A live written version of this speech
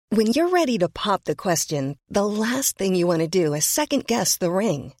When you're ready to pop the question, the last thing you want to do is second-guess the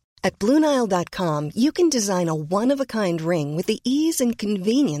ring. At BlueNile.com, you can design a one-of-a-kind ring with the ease and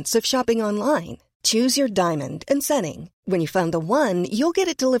convenience of shopping online. Choose your diamond and setting. When you find the one, you'll get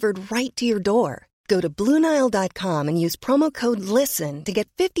it delivered right to your door. Go to BlueNile.com and use promo code LISTEN to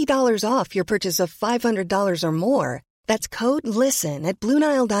get $50 off your purchase of $500 or more. That's code LISTEN at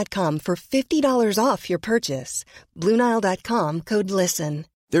BlueNile.com for $50 off your purchase. BlueNile.com, code LISTEN.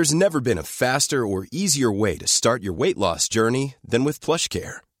 There's never been a faster or easier way to start your weight loss journey than with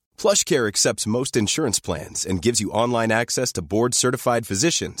PlushCare. PlushCare accepts most insurance plans and gives you online access to board-certified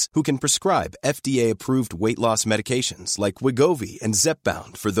physicians who can prescribe FDA-approved weight loss medications like Wegovy and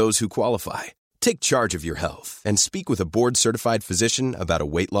Zepbound for those who qualify. Take charge of your health and speak with a board-certified physician about a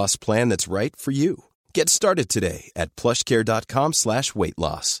weight loss plan that's right for you. Get started today at plushcare.com/weight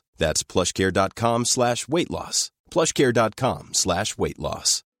loss. That's plushcare.com/weight loss. plushcare.com/weight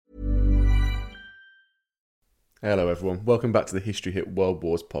loss. Hello everyone, welcome back to the History Hit World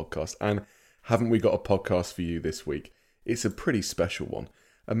Wars podcast, and haven't we got a podcast for you this week? It's a pretty special one.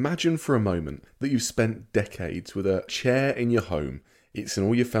 Imagine for a moment that you've spent decades with a chair in your home. It's in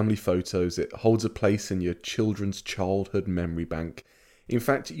all your family photos, it holds a place in your children's childhood memory bank. In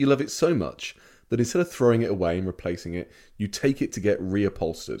fact, you love it so much that instead of throwing it away and replacing it, you take it to get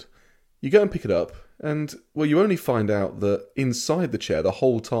reupholstered. You go and pick it up, and, well, you only find out that inside the chair the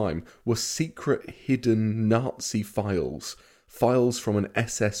whole time were secret hidden Nazi files. Files from an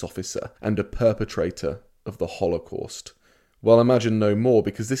SS officer and a perpetrator of the Holocaust. Well, imagine no more,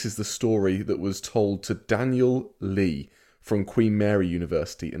 because this is the story that was told to Daniel Lee from Queen Mary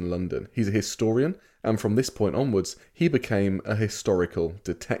University in London. He's a historian, and from this point onwards, he became a historical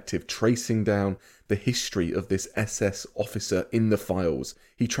detective, tracing down the history of this SS officer in the files.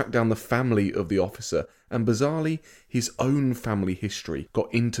 He tracked down the family of the officer, and bizarrely, his own family history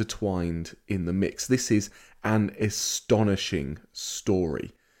got intertwined in the mix. This is an astonishing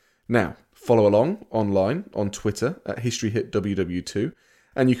story. Now, follow along online on Twitter at HistoryHitWW2,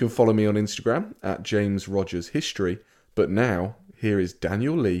 and you can follow me on Instagram at JamesRogersHistory. But now, here is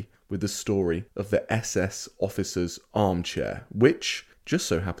Daniel Lee with the story of the SS officer's armchair, which just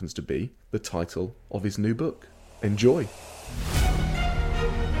so happens to be the title of his new book. Enjoy!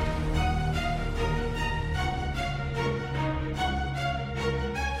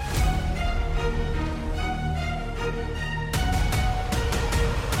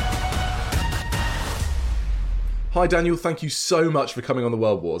 Hi Daniel, thank you so much for coming on the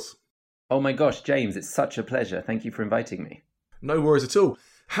World Wars. Oh my gosh, James, it's such a pleasure. Thank you for inviting me. No worries at all.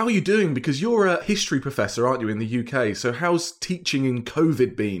 How are you doing? Because you're a history professor, aren't you, in the UK? So how's teaching in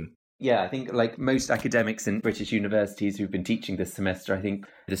COVID been? Yeah, I think like most academics in British universities who've been teaching this semester, I think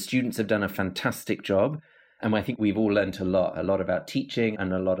the students have done a fantastic job. And I think we've all learnt a lot about teaching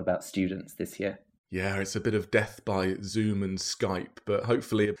and a lot about students this year. Yeah, it's a bit of death by Zoom and Skype, but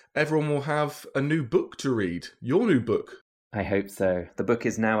hopefully everyone will have a new book to read. Your new book. I hope so. The book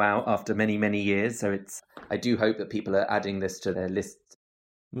is now out after many, many years, so I do hope that people are adding this to their lists.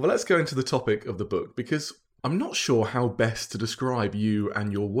 Well, let's go into the topic of the book, because I'm not sure how best to describe you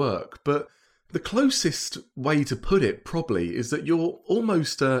and your work, but the closest way to put it probably is that you're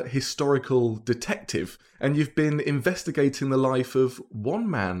almost a historical detective, and you've been investigating the life of one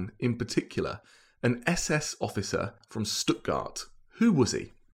man in particular, an SS officer from Stuttgart. Who was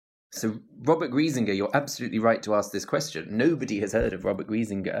he? So Robert Giesinger, you're absolutely right to ask this question. Nobody has heard of Robert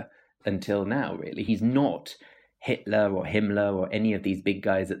Giesinger until now, really. He's not Hitler or Himmler or any of these big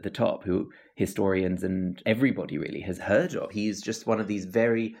guys at the top who historians and everybody really has heard of. He's just one of these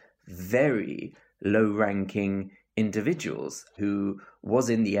very, very low-ranking individuals who was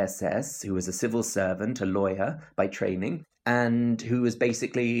in the SS, who was a civil servant, a lawyer by training, and who was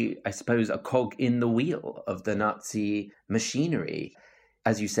basically, I suppose, a cog in the wheel of the Nazi machinery.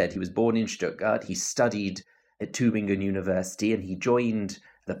 As you said, he was born in Stuttgart, he studied at Tübingen University, and he joined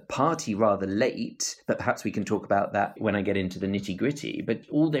the party rather late, but perhaps we can talk about that when I get into the nitty-gritty. But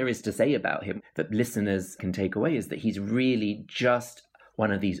all there is to say about him that listeners can take away is that he's really just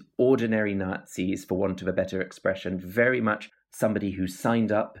one of these ordinary Nazis, for want of a better expression, very much somebody who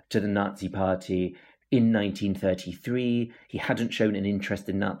signed up to the Nazi party in 1933. He hadn't shown an interest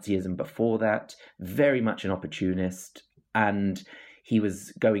in Nazism before that, very much an opportunist, and he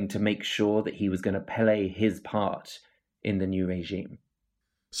was going to make sure that he was going to play his part in the new regime.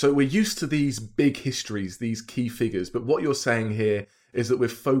 So we're used to these big histories, these key figures, but what you're saying here is that we're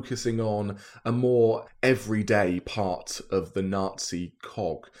focusing on a more everyday part of the Nazi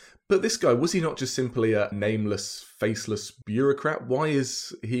cog. But this guy, was he not just simply a nameless, faceless bureaucrat? Why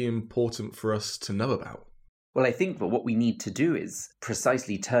is he important for us to know about? Well, I think that what we need to do is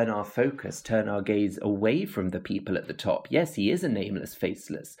precisely turn our focus, turn our gaze away from the people at the top. Yes, he is a nameless,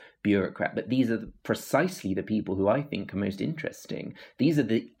 faceless bureaucrat, but these are precisely the people who I think are most interesting. These are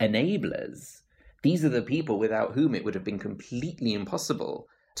the enablers. These are the people without whom it would have been completely impossible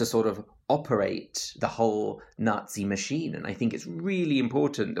to sort of operate the whole Nazi machine. And I think it's really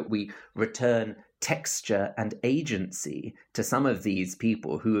important that we return texture and agency to some of these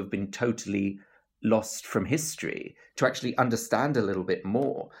people who have been totally lost from history, to actually understand a little bit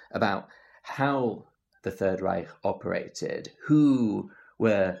more about how the Third Reich operated, who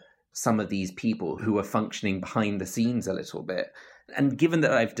were some of these people who were functioning behind the scenes a little bit. And given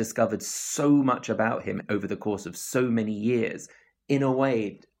that I've discovered so much about him over the course of so many years, in a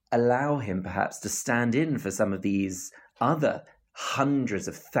way, allow him perhaps to stand in for some of these other hundreds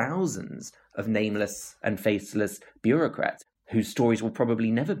of thousands of nameless and faceless bureaucrats whose stories will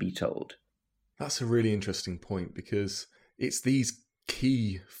probably never be told. That's a really interesting point, because it's these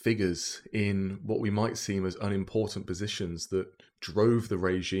key figures in what we might seem as unimportant positions that drove the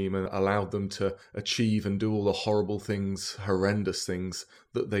regime and allowed them to achieve and do all the horrible things, horrendous things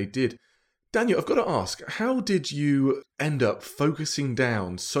that they did. Daniel, I've got to ask, how did you end up focusing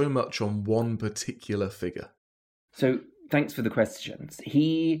down so much on one particular figure? So thanks for the questions.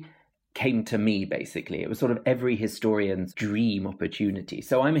 He came to me, basically. It was sort of every historian's dream opportunity.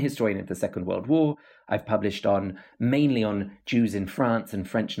 So I'm a historian of the Second World War. I've published mainly on Jews in France and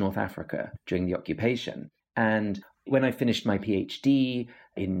French North Africa during the occupation. And when I finished my PhD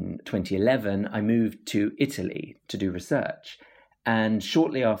in 2011, I moved to Italy to do research. And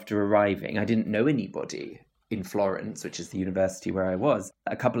shortly after arriving, I didn't know anybody in Florence, which is the university where I was.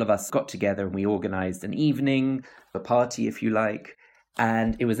 A couple of us got together and we organized an evening, a party, if you like.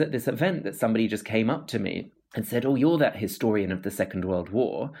 And it was at this event that somebody just came up to me and said, "Oh, you're that historian of the Second World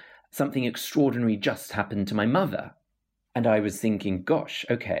War. Something extraordinary just happened to my mother." And I was thinking, gosh,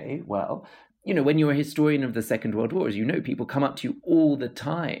 okay, well, when you're a historian of the Second World War, as you know, people come up to you all the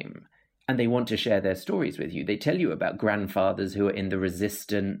time and they want to share their stories with you. They tell you about grandfathers who are in the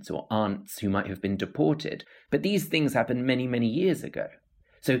resistance or aunts who might have been deported. But these things happened many, many years ago.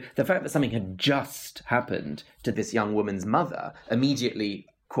 So the fact that something had just happened to this young woman's mother immediately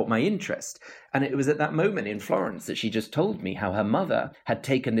caught my interest. And it was at that moment in Florence that she just told me how her mother had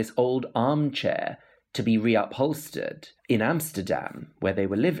taken this old armchair to be reupholstered in Amsterdam, where they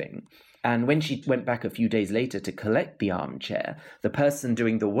were living. And when she went back a few days later to collect the armchair, the person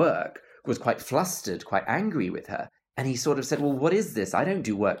doing the work was quite flustered, quite angry with her. And he sort of said, "Well, what is this? I don't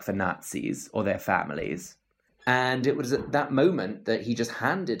do work for Nazis or their families." And it was at that moment that he just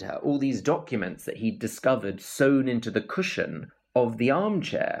handed her all these documents that he'd discovered sewn into the cushion of the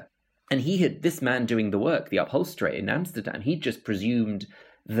armchair. And this man doing the work, the upholsterer in Amsterdam, he'd just presumed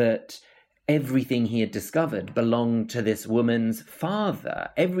that everything he had discovered belonged to this woman's father.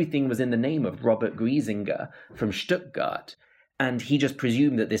 Everything was in the name of Robert Griesinger from Stuttgart. And he just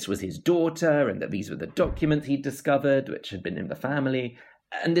presumed that this was his daughter and that these were the documents he'd discovered, which had been in the family.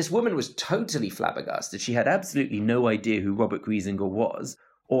 And this woman was totally flabbergasted. She had absolutely no idea who Robert Griesinger was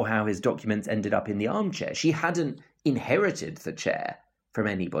or how his documents ended up in the armchair. She hadn't inherited the chair from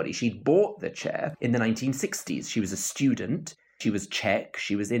anybody. She'd bought the chair in the 1960s. She was a student. She was Czech.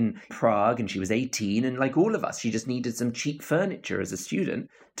 She was in Prague and she was 18. And like all of us, she just needed some cheap furniture as a student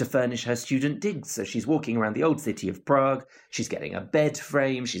to furnish her student digs. So she's walking around the old city of Prague. She's getting a bed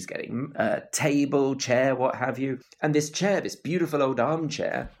frame. She's getting a table, chair, what have you. And this chair, this beautiful old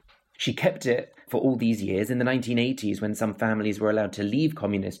armchair, she kept it for all these years. In the 1980s, when some families were allowed to leave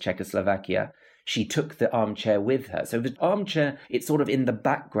communist Czechoslovakia, she took the armchair with her. So the armchair, it's sort of in the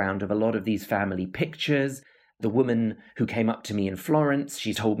background of a lot of these family pictures. The woman who came up to me in Florence,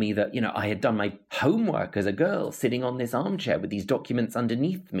 she told me that, I had done my homework as a girl sitting on this armchair with these documents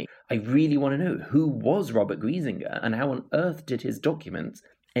underneath me. I really want to know, who was Robert Griesinger and how on earth did his documents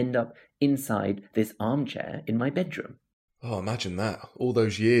end up inside this armchair in my bedroom? Oh, imagine that. All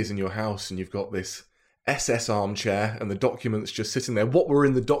those years in your house and you've got this SS armchair and the documents just sitting there. What were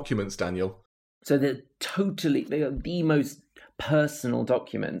in the documents, Daniel? So they are the most personal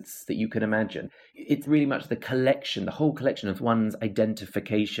documents that you can imagine. It's really much the whole collection of one's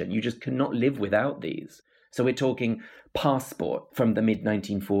identification. You just cannot live without these. So we're talking passport from the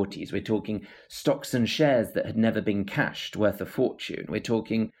mid-1940s. We're talking stocks and shares that had never been cashed worth a fortune. We're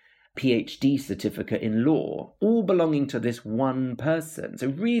talking PhD certificate in law, all belonging to this one person. So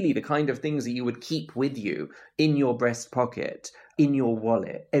really the kind of things that you would keep with you in your breast pocket, in your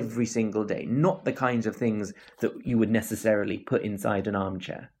wallet every single day, not the kinds of things that you would necessarily put inside an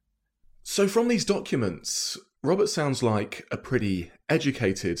armchair. So from these documents, Robert sounds like a pretty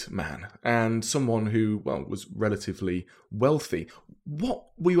educated man and someone who, well, was relatively wealthy. What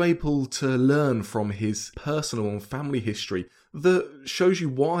were you able to learn from his personal and family history that shows you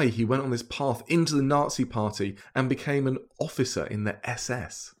why he went on this path into the Nazi Party and became an officer in the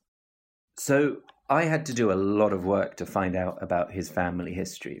SS? So I had to do a lot of work to find out about his family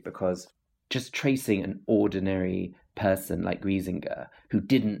history, because just tracing an ordinary person like Griesinger, who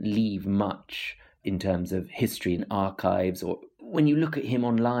didn't leave much in terms of history and archives, or when you look at him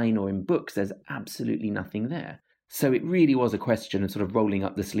online or in books, there's absolutely nothing there. So it really was a question of sort of rolling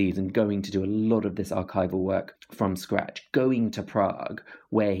up the sleeves and going to do a lot of this archival work from scratch, going to Prague,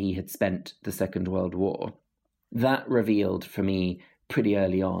 where he had spent the Second World War. That revealed for me pretty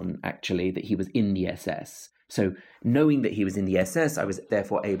early on, actually, that he was in the SS. So knowing that he was in the SS, I was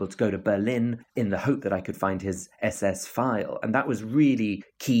therefore able to go to Berlin in the hope that I could find his SS file. And that was really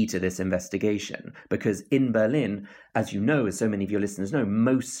key to this investigation, because in Berlin, as you know, as so many of your listeners know,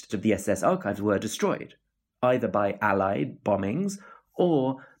 most of the SS archives were destroyed, either by Allied bombings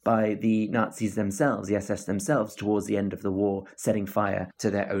or by the Nazis themselves, the SS themselves, towards the end of the war, setting fire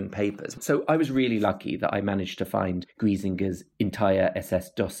to their own papers. So I was really lucky that I managed to find Griesinger's entire SS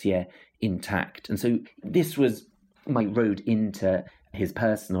dossier intact. And so this was my road into his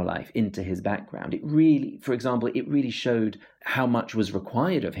personal life, into his background. It really, for example, it really showed how much was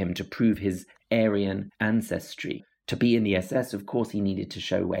required of him to prove his Aryan ancestry. To be in the SS, of course, he needed to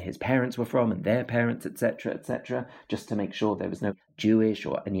show where his parents were from and their parents, etc., just to make sure there was no Jewish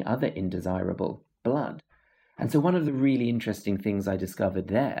or any other indesirable blood. And so one of the really interesting things I discovered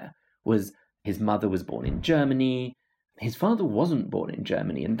there was his mother was born in Germany. His father wasn't born in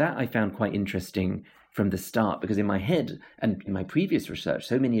Germany, and that I found quite interesting from the start, because in my head and in my previous research,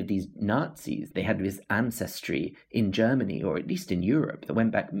 so many of these Nazis, they had this ancestry in Germany, or at least in Europe, that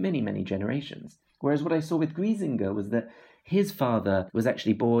went back many, many generations. Whereas what I saw with Griesinger was that his father was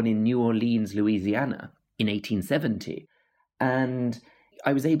actually born in New Orleans, Louisiana, in 1870. And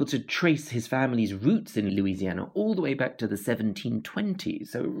I was able to trace his family's roots in Louisiana all the way back to the 1720s.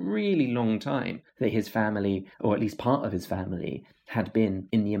 So a really long time that his family, or at least part of his family, had been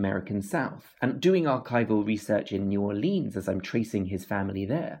in the American South. And doing archival research in New Orleans, as I'm tracing his family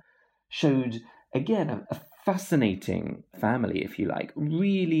there, showed, again, a fascinating family, if you like.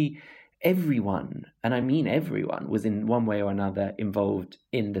 Really, everyone, and I mean everyone, was in one way or another involved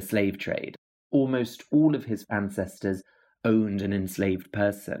in the slave trade. Almost all of his ancestors owned an enslaved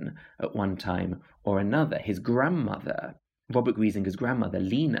person at one time or another. His grandmother, Robert Griesinger's grandmother,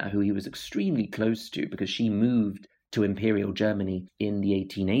 Lena, who he was extremely close to because she moved to Imperial Germany in the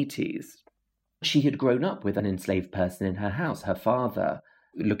 1880s, she had grown up with an enslaved person in her house. Her father,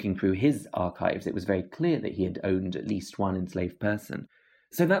 looking through his archives, it was very clear that he had owned at least one enslaved person.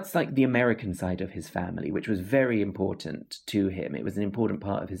 So that's like the American side of his family, which was very important to him. It was an important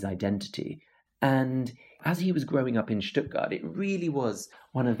part of his identity. And as he was growing up in Stuttgart, it really was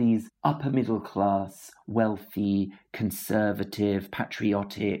one of these upper middle class, wealthy, conservative,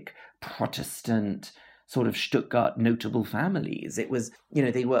 patriotic, Protestant sort of Stuttgart notable families. It was,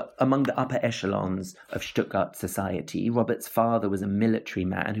 they were among the upper echelons of Stuttgart society. Robert's father was a military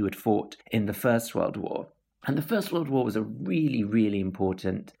man who had fought in the First World War. And the First World War was a really, really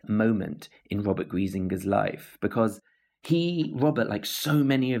important moment in Robert Griesinger's life, because Robert, like so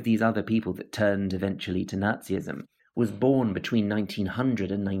many of these other people that turned eventually to Nazism, was born between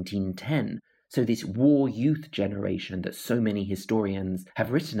 1900 and 1910. So this war youth generation that so many historians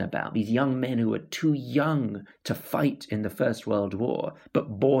have written about, these young men who were too young to fight in the First World War,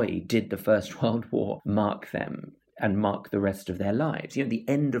 but boy, did the First World War mark them and mark the rest of their lives. The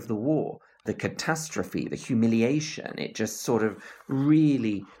end of the war, the catastrophe, the humiliation, it just sort of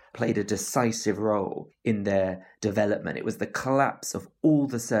really played a decisive role in their development. It was the collapse of all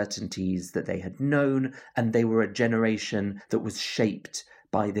the certainties that they had known, and they were a generation that was shaped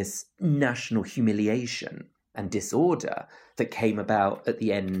by this national humiliation and disorder that came about at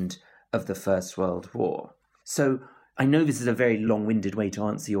the end of the First World War. So I know this is a very long-winded way to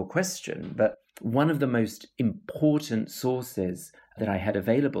answer your question, but one of the most important sources that I had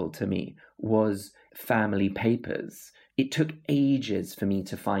available to me was family papers. It took ages for me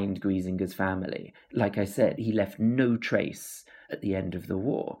to find Griesinger's family. Like I said, he left no trace at the end of the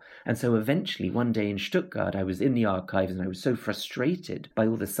war. And so eventually, one day in Stuttgart, I was in the archives and I was so frustrated by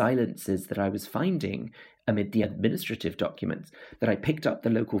all the silences that I was finding amid the administrative documents that I picked up the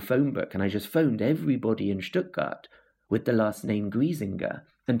local phone book and I just phoned everybody in Stuttgart with the last name Griesinger,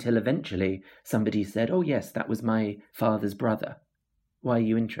 until eventually somebody said, "Oh yes, that was my father's brother. Why are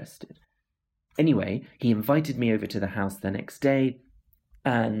you interested?" Anyway, he invited me over to the house the next day,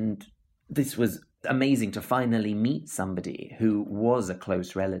 and this was amazing to finally meet somebody who was a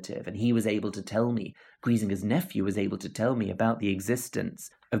close relative, and he was able to tell me, Griesinger's nephew was able to tell me about the existence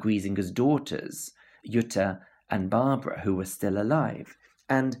of Griesinger's daughters, Jutta and Barbara, who were still alive.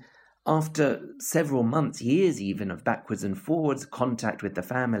 And after several months, years even, of backwards and forwards contact with the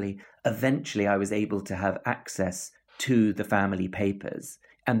family, eventually I was able to have access to the family papers.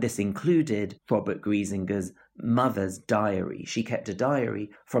 And this included Robert Griesinger's mother's diary. She kept a diary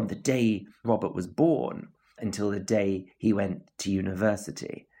from the day Robert was born until the day he went to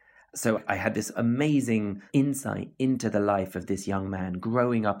university. So I had this amazing insight into the life of this young man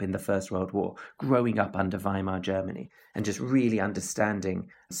growing up in the First World War, growing up under Weimar Germany, and just really understanding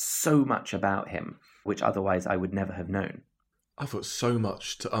so much about him, which otherwise I would never have known. I've got so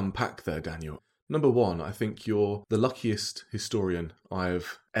much to unpack there, Daniel. Number one, I think you're the luckiest historian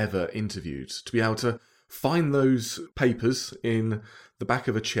I've ever interviewed, to be able to find those papers in the back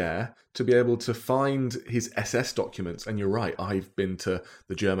of a chair, to be able to find his SS documents. And you're right, I've been to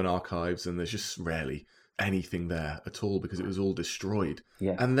the German archives and there's just rarely anything there at all because it was all destroyed.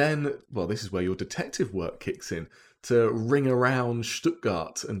 Yeah. And then, well, this is where your detective work kicks in, to ring around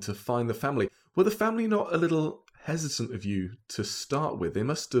Stuttgart and to find the family. Were the family not a little hesitant of you to start with? They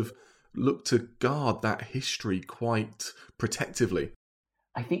must have looked to guard that history quite protectively.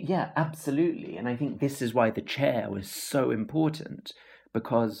 I think, yeah, absolutely. And I think this is why the chair was so important,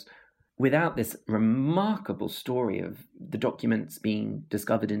 because without this remarkable story of the documents being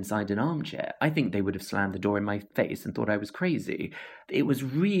discovered inside an armchair, I think they would have slammed the door in my face and thought I was crazy. It was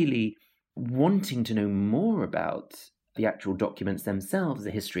really wanting to know more about the actual documents themselves,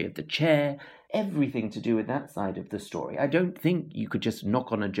 the history of the chair, everything to do with that side of the story. I don't think you could just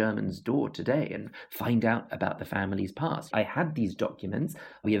knock on a German's door today and find out about the family's past. I had these documents.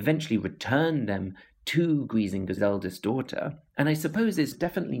 We eventually returned them to Griesinger's eldest daughter. And I suppose there's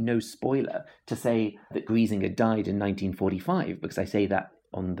definitely no spoiler to say that Griesinger died in 1945, because I say that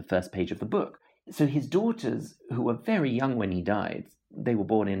on the first page of the book. So his daughters, who were very young when he died, they were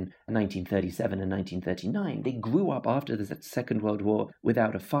born in 1937 and 1939. They grew up after the Second World War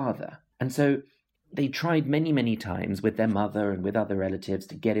without a father. And so they tried many, many times with their mother and with other relatives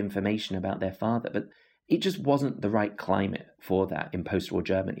to get information about their father, but it just wasn't the right climate for that in post-war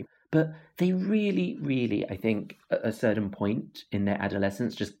Germany. But they really, really, I think, at a certain point in their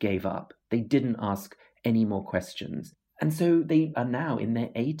adolescence, just gave up. They didn't ask any more questions. And so they are now in their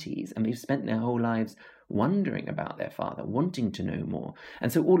 80s, and they've spent their whole lives wondering about their father, wanting to know more.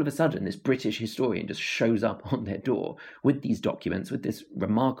 And so all of a sudden, this British historian just shows up on their door with these documents, with this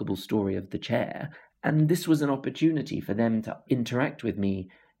remarkable story of the chair. And this was an opportunity for them to interact with me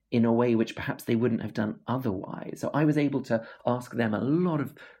in a way which perhaps they wouldn't have done otherwise. So I was able to ask them a lot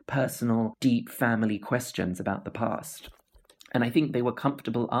of personal, deep family questions about the past. And I think they were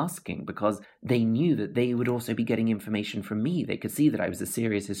comfortable asking because they knew that they would also be getting information from me. They could see that I was a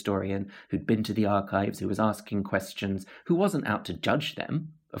serious historian who'd been to the archives, who was asking questions, who wasn't out to judge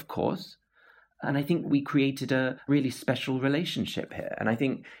them, of course. And I think we created a really special relationship here. And I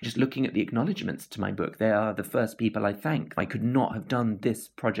think just looking at the acknowledgements to my book, they are the first people I thank. I could not have done this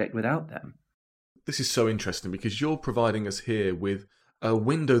project without them. This is so interesting because you're providing us here with a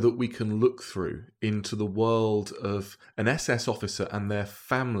window that we can look through into the world of an SS officer and their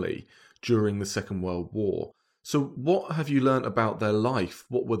family during the Second World War. So what have you learnt about their life?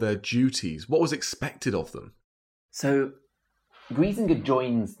 What were their duties? What was expected of them? So Griesinger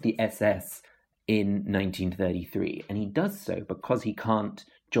joins the SS in 1933, and he does so because he can't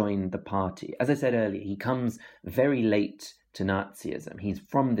join the party. As I said earlier, he comes very late to Nazism. He's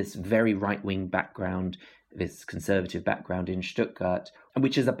from this very right-wing background, this conservative background in Stuttgart,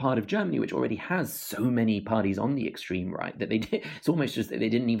 which is a part of Germany which already has so many parties on the extreme right that it's almost just that they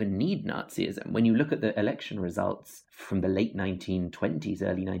didn't even need Nazism. When you look at the election results from the late 1920s,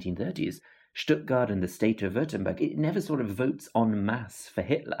 early 1930s, Stuttgart and the state of Württemberg, it never sort of votes en masse for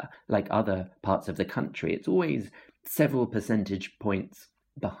Hitler like other parts of the country. It's always several percentage points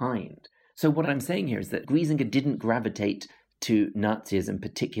behind. So what I'm saying here is that Griesinger didn't gravitate to Nazism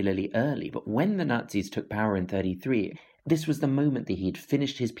particularly early, but when the Nazis took power in 1933, this was the moment that he'd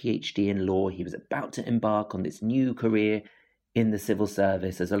finished his PhD in law. He was about to embark on this new career in the civil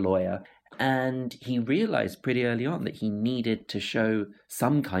service as a lawyer, and he realized pretty early on that he needed to show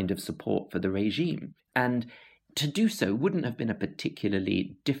some kind of support for the regime. And to do so wouldn't have been a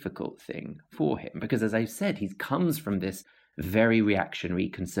particularly difficult thing for him, because as I've said, he comes from this very reactionary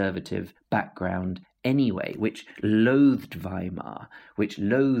conservative background anyway, which loathed Weimar, which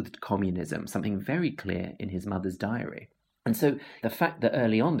loathed communism, something very clear in his mother's diary. And so the fact that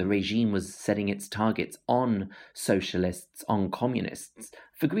early on the regime was setting its targets on socialists, on communists,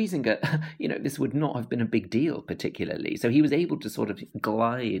 for Griesinger, this would not have been a big deal particularly. So he was able to sort of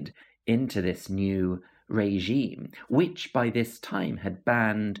glide into this new regime, which by this time had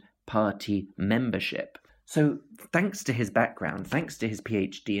banned party membership. So thanks to his background, thanks to his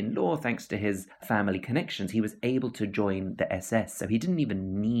PhD in law, thanks to his family connections, he was able to join the SS. So he didn't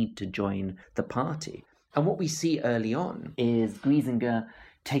even need to join the party. And what we see early on is Griesinger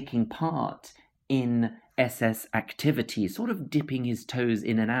taking part in SS activities, sort of dipping his toes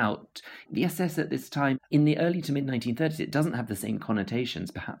in and out. The SS at this time, in the early to mid-1930s, it doesn't have the same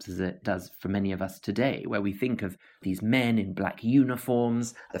connotations perhaps as it does for many of us today, where we think of these men in black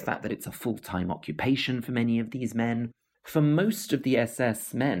uniforms, the fact that it's a full-time occupation for many of these men. For most of the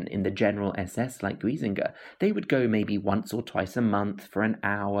SS men in the general SS, like Griesinger, they would go maybe once or twice a month for an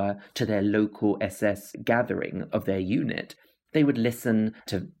hour to their local SS gathering of their unit. They would listen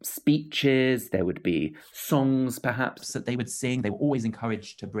to speeches, there would be songs perhaps that they would sing. They were always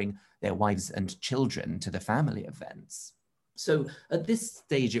encouraged to bring their wives and children to the family events. So at this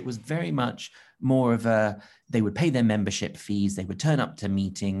stage, it was very much more of they would pay their membership fees, they would turn up to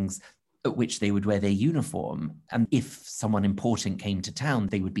meetings, at which they would wear their uniform. And if someone important came to town,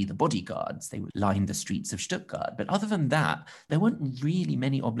 they would be the bodyguards. They would line the streets of Stuttgart. But other than that, there weren't really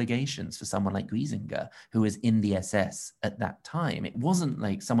many obligations for someone like Griesinger, who was in the SS at that time. It wasn't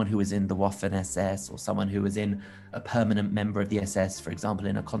like someone who was in the Waffen-SS or someone who was in a permanent member of the SS, for example,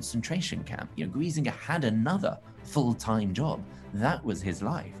 in a concentration camp. Griesinger had another full-time job. That was his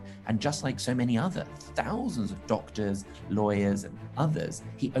life. And just like so many other thousands of doctors, lawyers, and others,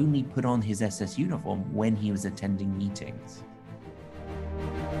 he only put on his SS uniform when he was attending meetings.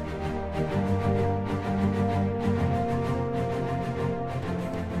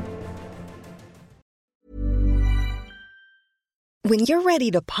 When you're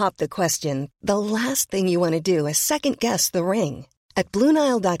ready to pop the question, the last thing you want to do is second-guess the ring. At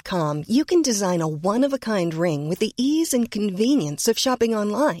BlueNile.com, you can design a one-of-a-kind ring with the ease and convenience of shopping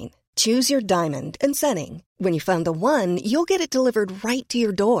online. Choose your diamond and setting. When you find the one, you'll get it delivered right to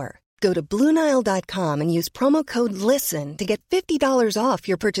your door. Go to BlueNile.com and use promo code LISTEN to get $50 off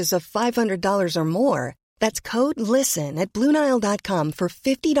your purchase of $500 or more. That's code LISTEN at BlueNile.com for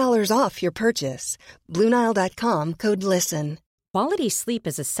 $50 off your purchase. BlueNile.com, code LISTEN. Quality sleep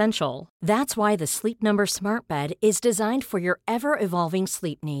is essential. That's why the Sleep Number Smart Bed is designed for your ever-evolving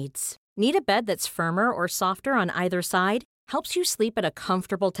sleep needs. Need a bed that's firmer or softer on either side? Helps you sleep at a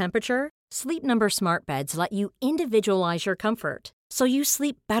comfortable temperature? Sleep Number Smart Beds let you individualize your comfort, so you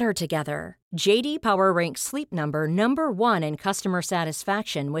sleep better together. J.D. Power ranks Sleep Number number 1 in customer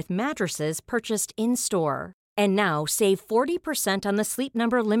satisfaction with mattresses purchased in-store. And now, save 40% on the Sleep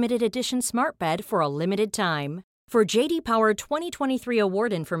Number Limited Edition Smart Bed for a limited time. For J.D. Power 2023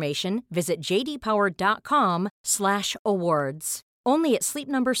 award information, visit jdpower.com/awards. Only at Sleep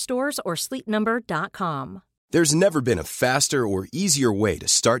Number stores or sleepnumber.com. There's never been a faster or easier way to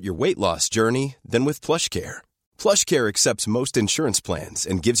start your weight loss journey than with PlushCare. PlushCare accepts most insurance plans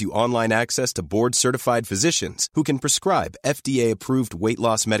and gives you online access to board-certified physicians who can prescribe FDA-approved weight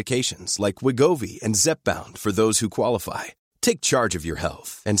loss medications like Wegovy and Zepbound for those who qualify. Take charge of your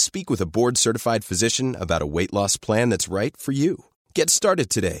health and speak with a board-certified physician about a weight loss plan that's right for you. Get started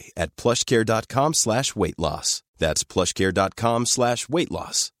today at plushcare.com/weight loss. That's plushcare.com/weight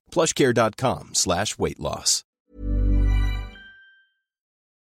loss. plushcare.com/weight loss.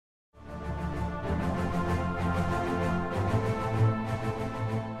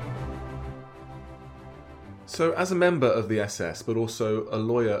 So, as a member of the SS, but also a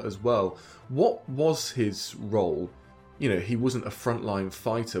lawyer as well, what was his role? He wasn't a frontline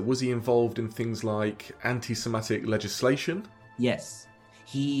fighter. Was he involved in things like anti-Semitic legislation? Yes,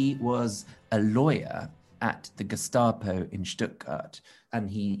 he was a lawyer at the Gestapo in Stuttgart,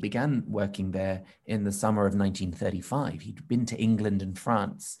 and he began working there in the summer of 1935. He'd been to England and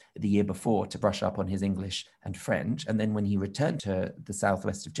France the year before to brush up on his English and French, and then when he returned to the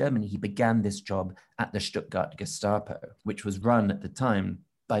southwest of Germany, he began this job at the Stuttgart Gestapo, which was run at the time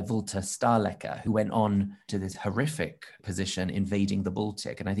by Walter Stahlecker, who went on to this horrific position invading the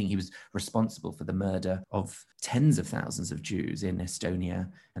Baltic. And I think he was responsible for the murder of tens of thousands of Jews in Estonia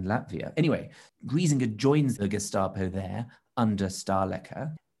and Latvia. Anyway, Griesinger joins the Gestapo there under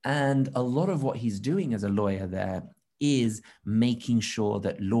Stahlecker. And a lot of what he's doing as a lawyer there is making sure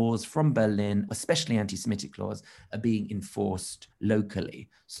that laws from Berlin, especially anti-Semitic laws, are being enforced locally.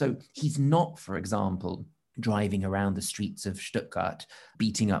 So he's not, for example, driving around the streets of Stuttgart,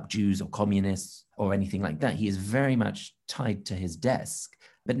 beating up Jews or communists or anything like that. He is very much tied to his desk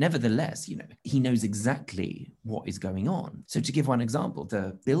But nevertheless, he knows exactly what is going on. So to give one example,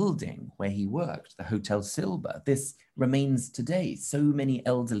 the building where he worked, the Hotel Silber, this remains today. So many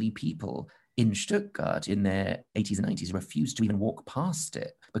elderly people in Stuttgart in their 80s and 90s refused to even walk past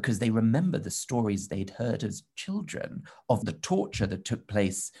it because they remember the stories they'd heard as children of the torture that took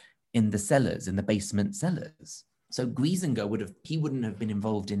place in the cellars, in the basement cellars. So Griesinger wouldn't have been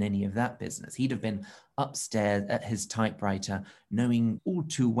involved in any of that business. He'd have been upstairs at his typewriter, knowing all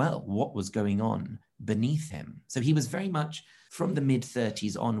too well what was going on beneath him. So he was very much, from the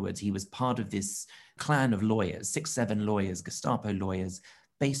mid-30s onwards, he was part of this clan of lawyers, 6-7 lawyers, Gestapo lawyers,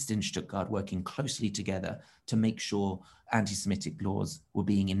 based in Stuttgart, working closely together to make sure anti-Semitic laws were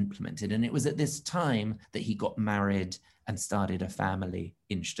being implemented. And it was at this time that he got married and started a family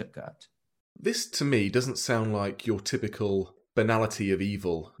in Stuttgart. This, to me, doesn't sound like your typical banality of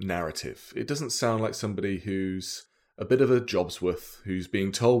evil narrative. It doesn't sound like somebody who's a bit of a Jobsworth, who's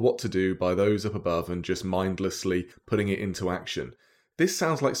being told what to do by those up above and just mindlessly putting it into action. This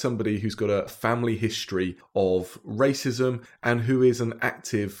sounds like somebody who's got a family history of racism and who is an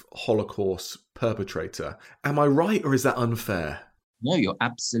active Holocaust perpetrator. Am I right, or is that unfair? No, you're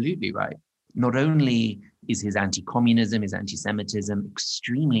absolutely right. Not only is his anti-communism, his anti-Semitism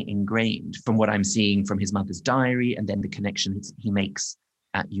extremely ingrained from what I'm seeing from his mother's diary, and then the connections he makes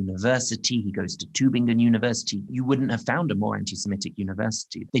at university. He goes to Tübingen University. You wouldn't have found a more anti-Semitic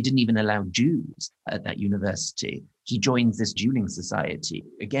university. They didn't even allow Jews at that university. He joins this dueling society,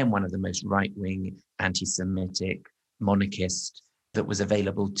 again, one of the most right-wing, anti-Semitic, monarchist that was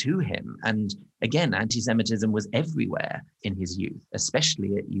available to him. And again, anti-Semitism was everywhere in his youth,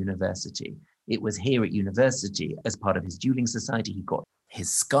 especially at university. It was here at university, as part of his dueling society, he got his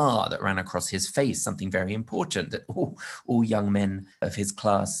scar that ran across his face, something very important that all young men of his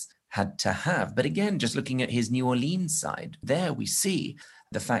class had to have. But again, just looking at his New Orleans side, there we see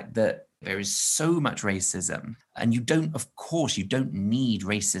the fact that there is so much racism. And you don't need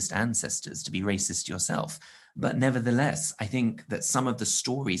racist ancestors to be racist yourself. But nevertheless, I think that some of the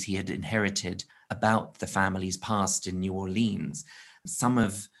stories he had inherited about the family's past in New Orleans, some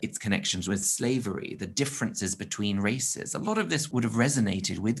of its connections with slavery, the differences between races, a lot of this would have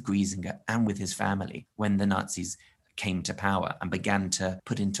resonated with Griesinger and with his family when the Nazis came to power and began to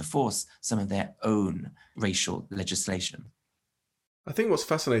put into force some of their own racial legislation. I think what's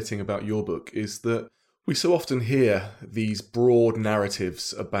fascinating about your book is that we so often hear these broad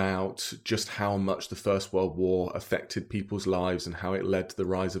narratives about just how much the First World War affected people's lives and how it led to the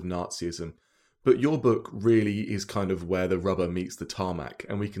rise of Nazism. But your book really is kind of where the rubber meets the tarmac,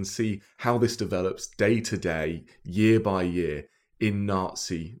 and we can see how this develops day to day, year by year in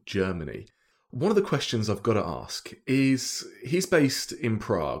Nazi Germany. One of the questions I've got to ask is, he's based in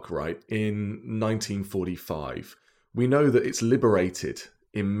Prague, right, in 1945. We know that it's liberated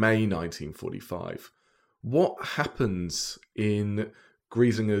in May 1945. What happens in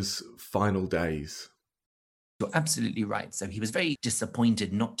Griesinger's final days? You're absolutely right. So he was very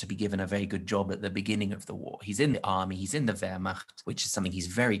disappointed not to be given a very good job at the beginning of the war. He's in the army, he's in the Wehrmacht, which is something he's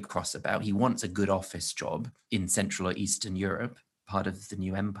very cross about. He wants a good office job in Central or Eastern Europe, part of the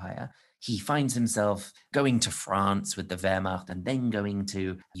new empire. He finds himself going to France with the Wehrmacht and then going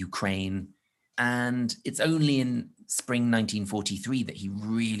to Ukraine. And it's only in spring 1943 that he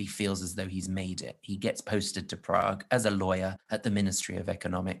really feels as though he's made it. He gets posted to Prague as a lawyer at the Ministry of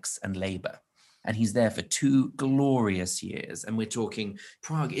Economics and Labour. And he's there for 2 glorious years. And we're talking,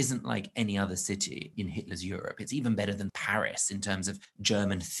 Prague isn't like any other city in Hitler's Europe. It's even better than Paris in terms of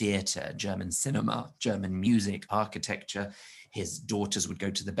German theatre, German cinema, German music, architecture. His daughters would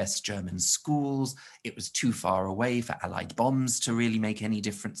go to the best German schools. It was too far away for Allied bombs to really make any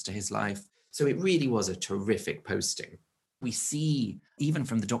difference to his life. So it really was a terrific posting. We see, even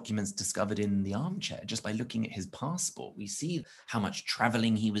from the documents discovered in the armchair, just by looking at his passport, we see how much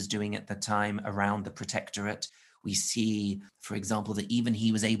traveling he was doing at the time around the protectorate. We see, for example, that even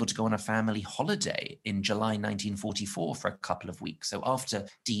he was able to go on a family holiday in July 1944 for a couple of weeks. So after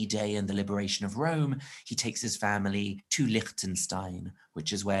D-Day and the liberation of Rome, he takes his family to Liechtenstein,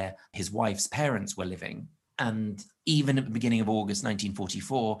 which is where his wife's parents were living. And even at the beginning of August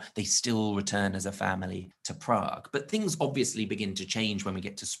 1944, they still return as a family to Prague. But things obviously begin to change when we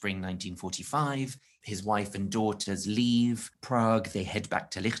get to spring 1945. His wife and daughters leave Prague. They head back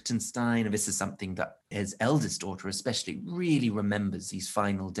to Liechtenstein. And this is something that his eldest daughter especially really remembers, these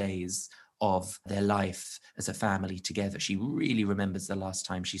final days of their life as a family together. She really remembers the last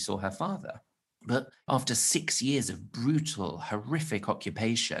time she saw her father. But after 6 years of brutal, horrific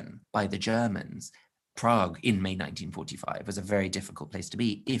occupation by the Germans, Prague in May 1945 was a very difficult place to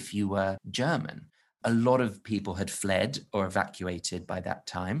be if you were German. A lot of people had fled or evacuated by that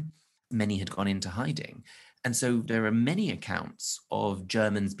time. Many had gone into hiding. And so there are many accounts of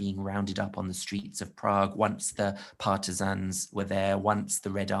Germans being rounded up on the streets of Prague once the partisans were there, once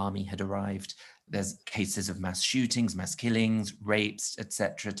the Red Army had arrived. There's cases of mass shootings, mass killings, rapes,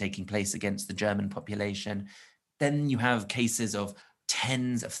 etc., taking place against the German population. Then you have cases of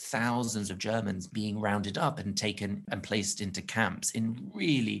tens of thousands of Germans being rounded up and taken and placed into camps in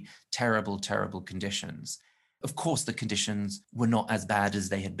really terrible, terrible conditions. Of course, the conditions were not as bad as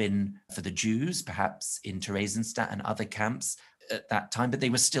they had been for the Jews, perhaps in Theresienstadt and other camps at that time, but they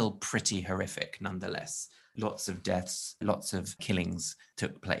were still pretty horrific nonetheless. Lots of deaths, lots of killings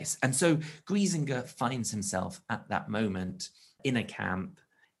took place. And so Griesinger finds himself at that moment in a camp.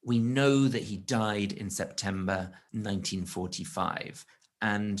 We know that he died in September 1945.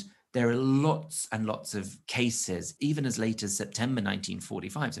 And there are lots and lots of cases, even as late as September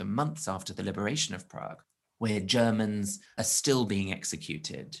 1945, so months after the liberation of Prague, where Germans are still being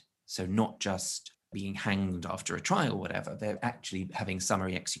executed. So not just being hanged after a trial or whatever, they're actually having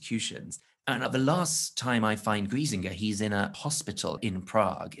summary executions. And the last time I find Griesinger, he's in a hospital in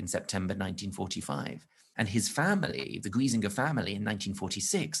Prague in September 1945. And his family, the Griesinger family in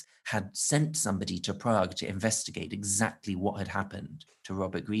 1946, had sent somebody to Prague to investigate exactly what had happened to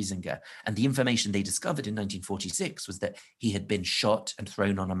Robert Griesinger. And the information they discovered in 1946 was that he had been shot and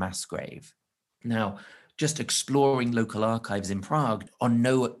thrown on a mass grave. Now, just exploring local archives in Prague, on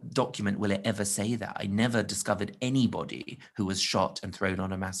no document will it ever say that. I never discovered anybody who was shot and thrown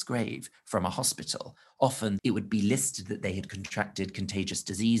on a mass grave from a hospital. Often it would be listed that they had contracted contagious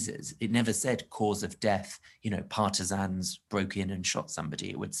diseases. It never said cause of death, partisans broke in and shot somebody.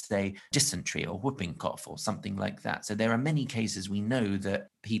 It would say dysentery or whooping cough or something like that. So there are many cases we know that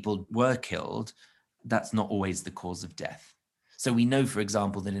people were killed. That's not always the cause of death. So we know, for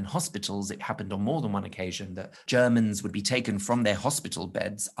example, that in hospitals, it happened on more than one occasion that Germans would be taken from their hospital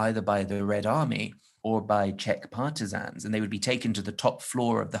beds, either by the Red Army or by Czech partisans, and they would be taken to the top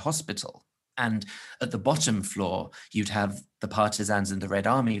floor of the hospital. And at the bottom floor, you'd have the partisans and the Red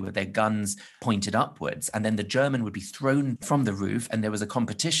Army with their guns pointed upwards. And then the German would be thrown from the roof, and there was a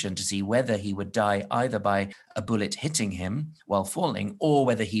competition to see whether he would die either by a bullet hitting him while falling or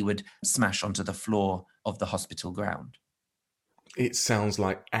whether he would smash onto the floor of the hospital ground. It sounds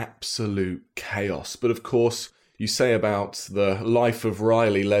like absolute chaos. But of course, you say about the life of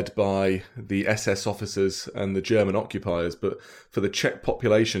Riley led by the SS officers and the German occupiers, but for the Czech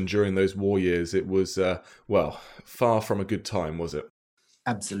population during those war years, it was, far from a good time, was it?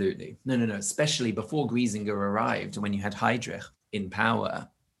 Absolutely. No. Especially before Griesinger arrived, when you had Heydrich in power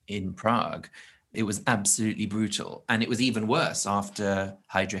in Prague, it was absolutely brutal. And it was even worse after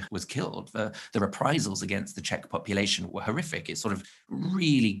Heydrich was killed. The reprisals against the Czech population were horrific. It sort of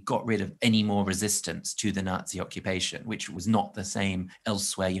really got rid of any more resistance to the Nazi occupation, which was not the same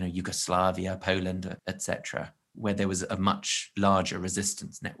elsewhere, Yugoslavia, Poland, etc., where there was a much larger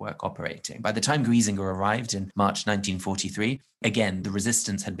resistance network operating. By the time Griesinger arrived in March 1943, again, the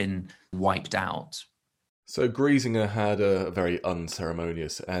resistance had been wiped out. So Griesinger had a very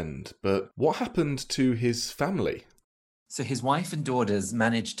unceremonious end, but what happened to his family? So his wife and daughters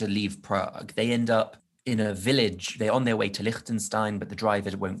managed to leave Prague. They end up in a village. They're on their way to Liechtenstein, but the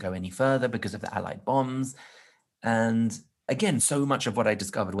driver won't go any further because of the Allied bombs. And again, so much of what I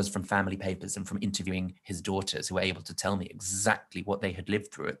discovered was from family papers and from interviewing his daughters, who were able to tell me exactly what they had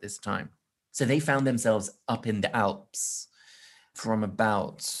lived through at this time. So they found themselves up in the Alps from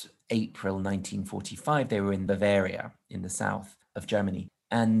about April 1945. They were in Bavaria, in the south of Germany,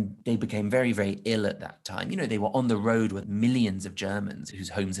 and they became very, very ill at that time. They were on the road with millions of Germans whose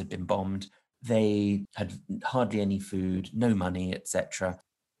homes had been bombed. They had hardly any food, no money, etc.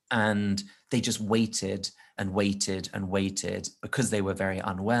 And they just waited and waited and waited because they were very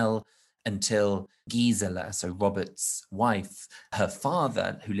unwell until Gisela, so Robert's wife, her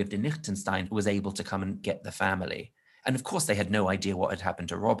father, who lived in Liechtenstein, was able to come and get the family. And of course, they had no idea what had happened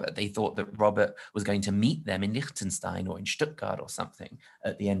to Robert. They thought that Robert was going to meet them in Liechtenstein or in Stuttgart or something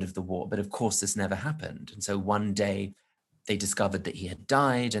at the end of the war. But of course, this never happened. And so one day they discovered that he had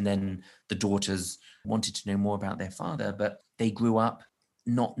died, and then the daughters wanted to know more about their father, but they grew up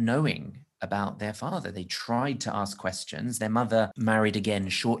not knowing about their father. They tried to ask questions. Their mother married again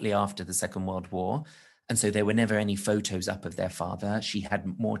shortly after the Second World War. And so there were never any photos up of their father. She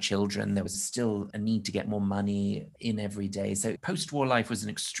had more children. There was still a need to get more money in every day. So post-war life was an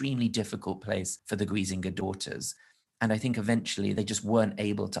extremely difficult place for the Griesinger daughters. And I think eventually they just weren't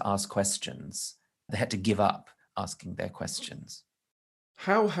able to ask questions. They had to give up asking their questions.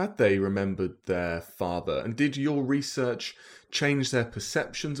 How had they remembered their father? And did your research change their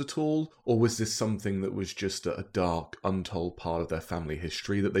perceptions at all? Or was this something that was just a dark, untold part of their family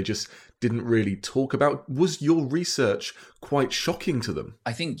history that they just didn't really talk about? Was your research quite shocking to them?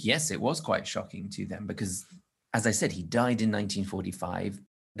 I think, yes, it was quite shocking to them because, as I said, he died in 1945.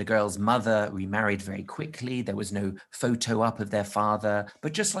 The girl's mother remarried very quickly. There was no photo up of their father.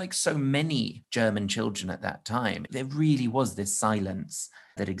 But just like so many German children at that time, there really was this silence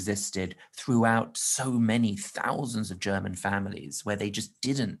that existed throughout so many thousands of German families where they just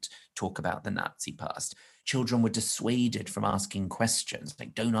didn't talk about the Nazi past. Children were dissuaded from asking questions,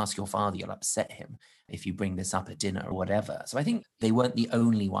 like, don't ask your father, you'll upset him if you bring this up at dinner or whatever. So I think they weren't the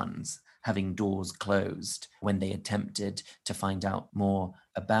only ones having doors closed when they attempted to find out more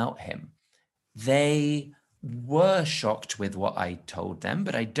about him. They were shocked with what I told them,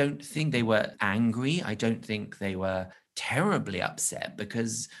 but I don't think they were angry. I don't think they were terribly upset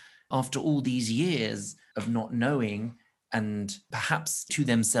because after all these years of not knowing, and perhaps to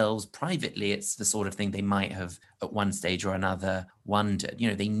themselves privately, it's the sort of thing they might have at one stage or another wondered. You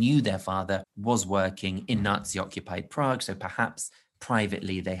know, they knew their father was working in Nazi-occupied Prague, so perhaps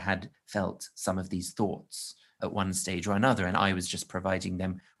privately they had felt some of these thoughts at one stage or another, and I was just providing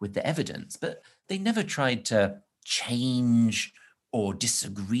them with the evidence. But they never tried to change or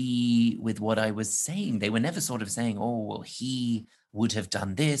disagree with what I was saying. They were never sort of saying, oh, well, he would have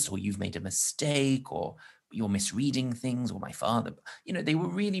done this, or you've made a mistake, or you're misreading things, or my father. You know, they were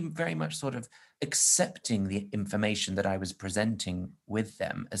really very much sort of accepting the information that I was presenting with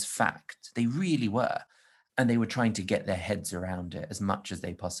them as fact. They really were. And they were trying to get their heads around it as much as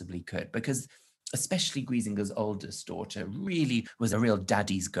they possibly could, because especially Griesinger's oldest daughter really was a real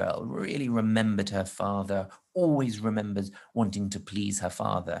daddy's girl, really remembered her father, always remembers wanting to please her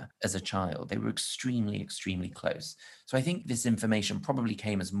father as a child. They were extremely, extremely close. So I think this information probably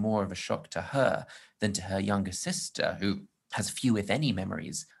came as more of a shock to her than to her younger sister, who has few, if any,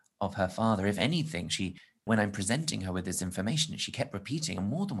 memories of her father. If anything, when I'm presenting her with this information, she kept repeating on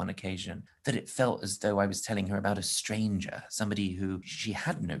more than one occasion that it felt as though I was telling her about a stranger, somebody who she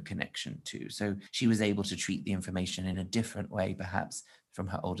had no connection to. So she was able to treat the information in a different way, perhaps, from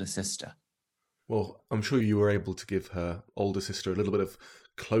her older sister. Well, I'm sure you were able to give her older sister a little bit of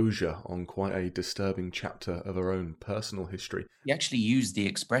closure on quite a disturbing chapter of her own personal history. She actually used the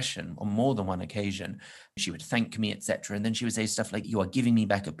expression on more than one occasion. She would thank me, etc. And then she would say stuff like, you are giving me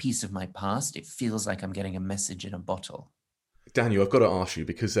back a piece of my past. It feels like I'm getting a message in a bottle. Daniel, I've got to ask you,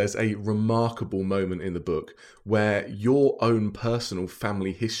 because there's a remarkable moment in the book where your own personal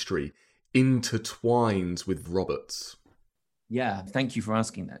family history intertwines with Robert's. Yeah, thank you for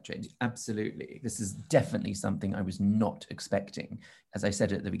asking that, James. Absolutely. This is definitely something I was not expecting. As I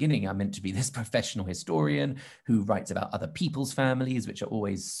said at the beginning, I'm meant to be this professional historian who writes about other people's families, which are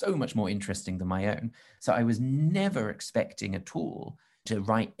always so much more interesting than my own. So I was never expecting at all to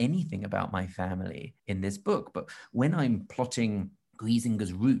write anything about my family in this book. But when I'm plotting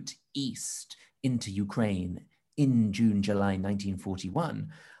Griesinger's route east into Ukraine in June, July 1941,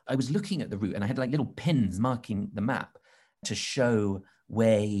 I was looking at the route and I had like little pins marking the map to show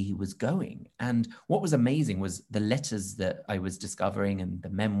where he was going. And what was amazing was the letters that I was discovering and the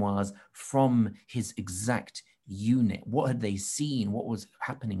memoirs from his exact unit. What had they seen? What was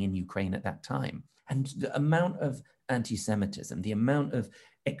happening in Ukraine at that time? And the amount of anti-Semitism, the amount of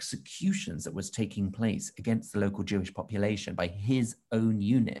executions that was taking place against the local Jewish population by his own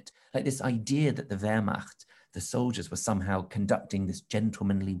unit, like this idea that the Wehrmacht, the soldiers, were somehow conducting this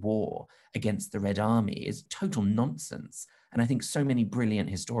gentlemanly war against the Red Army is total nonsense. And I think so many brilliant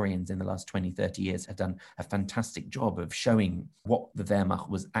historians in the last 20, 30 years have done a fantastic job of showing what the Wehrmacht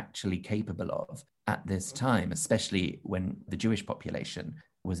was actually capable of at this time, especially when the Jewish population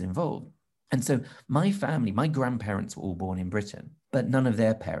was involved. And so my family, my grandparents were all born in Britain, but none of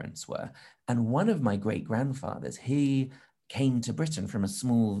their parents were. And one of my great-grandfathers, he came to Britain from a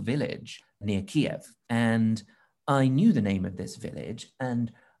small village near Kiev. And I knew the name of this village,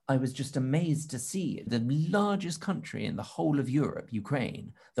 and I was just amazed to see the largest country in the whole of Europe,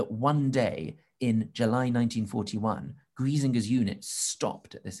 Ukraine, that one day in July 1941, Griesinger's unit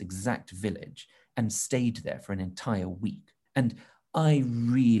stopped at this exact village and stayed there for an entire week. And I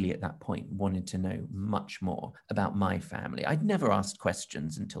really, at that point, wanted to know much more about my family. I'd never asked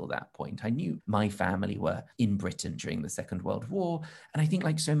questions until that point. I knew my family were in Britain during the Second World War. And I think,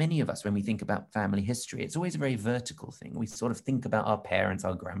 like so many of us, when we think about family history, it's always a very vertical thing. We sort of think about our parents,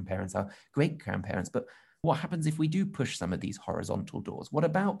 our grandparents, our great-grandparents. But what happens if we do push some of these horizontal doors? What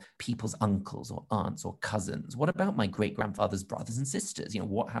about people's uncles or aunts or cousins? What about my great-grandfather's brothers and sisters? You know,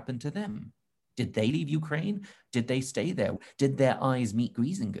 what happened to them? Did they leave Ukraine? Did they stay there? Did their eyes meet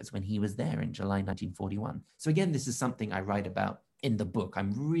Griesinger's when he was there in July 1941? So again, this is something I write about in the book.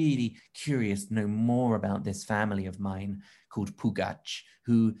 I'm really curious to know more about this family of mine called Pugac,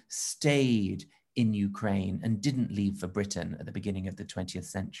 who stayed in Ukraine and didn't leave for Britain at the beginning of the 20th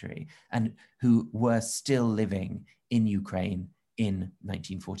century, and who were still living in Ukraine in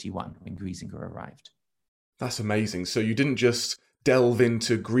 1941 when Griesinger arrived. That's amazing. So you didn't just delve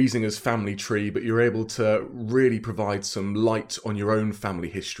into Griesinger's family tree, but you're able to really provide some light on your own family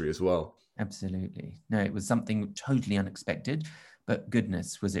history as well. Absolutely. No, it was something totally unexpected, but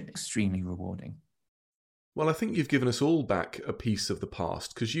goodness, was it extremely rewarding. Well, I think you've given us all back a piece of the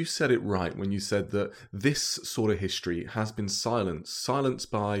past, because you said it right when you said that this sort of history has been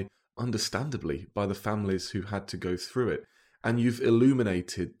silenced by, understandably, by the families who had to go through it. And you've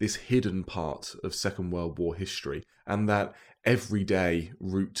illuminated this hidden part of Second World War history and that everyday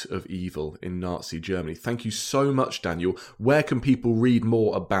root of evil in Nazi Germany. Thank you so much, Daniel. Where can people read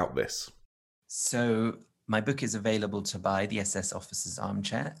more about this? So my book is available to buy, The SS Officer's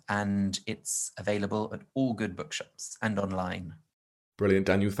Armchair, and it's available at all good bookshops and online. Brilliant,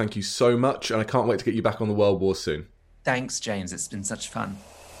 Daniel. Thank you so much, and I can't wait to get you back on the World War soon. Thanks, James. It's been such fun.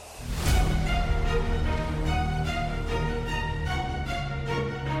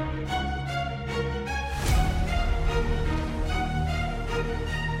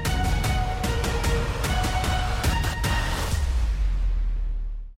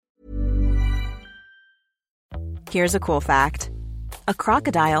 Here's a cool fact. A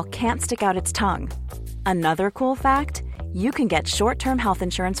crocodile can't stick out its tongue. Another cool fact, you can get short-term health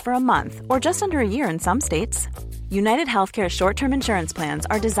insurance for a month or just under a year in some states. United Healthcare short-term insurance plans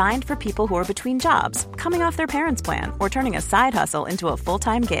are designed for people who are between jobs, coming off their parents' plan, or turning a side hustle into a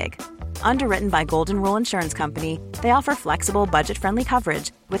full-time gig. Underwritten by Golden Rule Insurance Company, they offer flexible, budget-friendly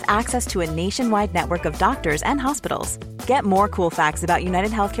coverage with access to a nationwide network of doctors and hospitals. Get more cool facts about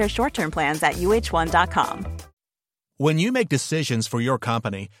United Healthcare short-term plans at uh1.com. When you make decisions for your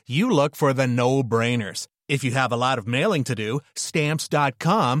company, you look for the no-brainers. If you have a lot of mailing to do,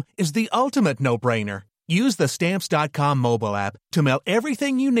 Stamps.com is the ultimate no-brainer. Use the Stamps.com mobile app to mail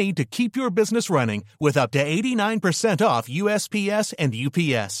everything you need to keep your business running with up to 89% off USPS and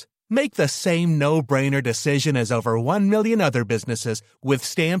UPS. Make the same no-brainer decision as over 1 million other businesses with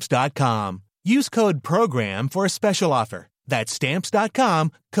Stamps.com. Use code PROGRAM for a special offer. That's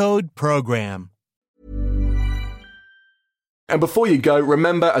Stamps.com, code PROGRAM. And before you go,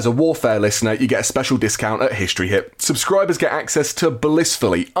 remember, as a Warfare listener, you get a special discount at History Hit. Subscribers get access to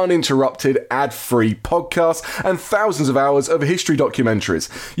blissfully uninterrupted, ad-free podcasts and thousands of hours of history documentaries.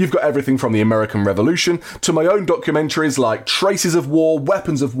 You've got everything from the American Revolution to my own documentaries like Traces of War,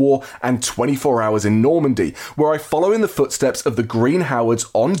 Weapons of War, and 24 Hours in Normandy, where I follow in the footsteps of the Green Howards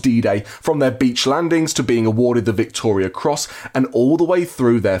on D-Day, from their beach landings to being awarded the Victoria Cross, and all the way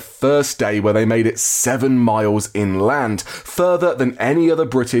through their first day where they made it 7 miles inland, further than any other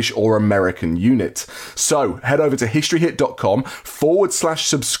British or American unit. So head over to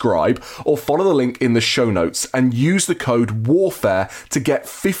historyhit.com/subscribe or follow the link in the show notes and use the code WARFARE to get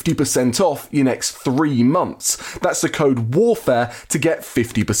 50% off your next 3 months. That's the code WARFARE to get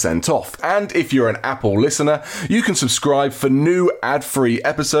 50% off. And if you're an Apple listener, you can subscribe for new ad-free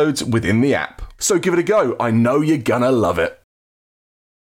episodes within the app. So give it a go. I know you're gonna love it.